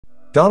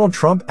Donald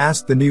Trump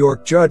asked the New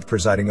York judge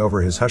presiding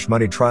over his hush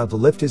money trial to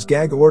lift his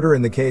gag order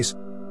in the case,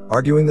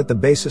 arguing that the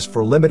basis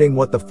for limiting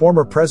what the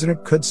former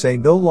president could say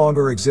no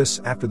longer exists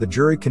after the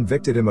jury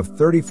convicted him of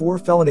 34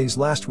 felonies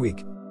last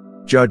week.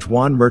 Judge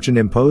Juan Merchan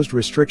imposed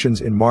restrictions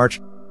in March,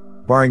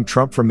 barring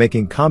Trump from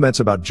making comments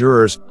about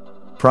jurors,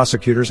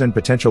 prosecutors, and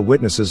potential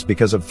witnesses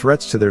because of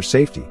threats to their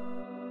safety.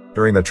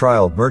 During the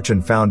trial,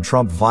 Merchan found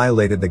Trump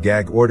violated the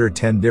gag order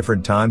 10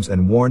 different times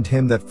and warned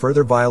him that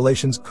further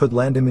violations could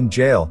land him in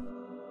jail.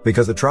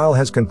 Because the trial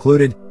has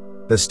concluded,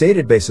 the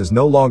stated bases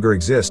no longer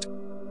exist,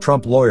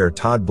 Trump lawyer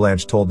Todd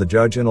Blanche told the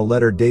judge in a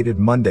letter dated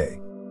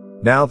Monday.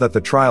 Now that the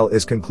trial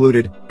is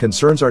concluded,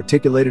 concerns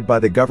articulated by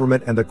the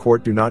government and the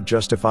court do not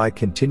justify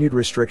continued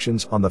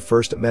restrictions on the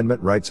First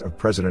Amendment rights of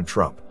President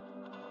Trump.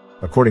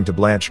 According to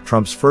Blanche,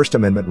 Trump's First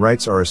Amendment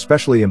rights are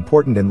especially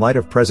important in light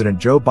of President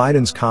Joe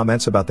Biden's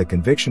comments about the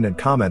conviction and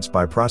comments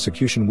by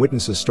prosecution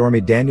witnesses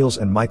Stormy Daniels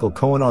and Michael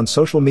Cohen on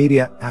social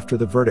media after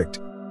the verdict.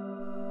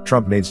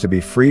 Trump needs to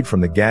be freed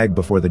from the gag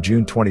before the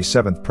June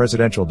 27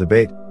 presidential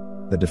debate,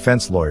 the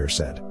defense lawyer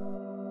said.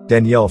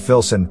 Danielle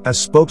Filson, a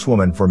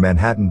spokeswoman for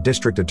Manhattan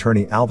District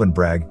Attorney Alvin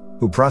Bragg,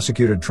 who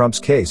prosecuted Trump's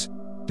case,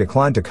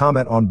 declined to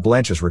comment on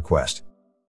Blanche's request.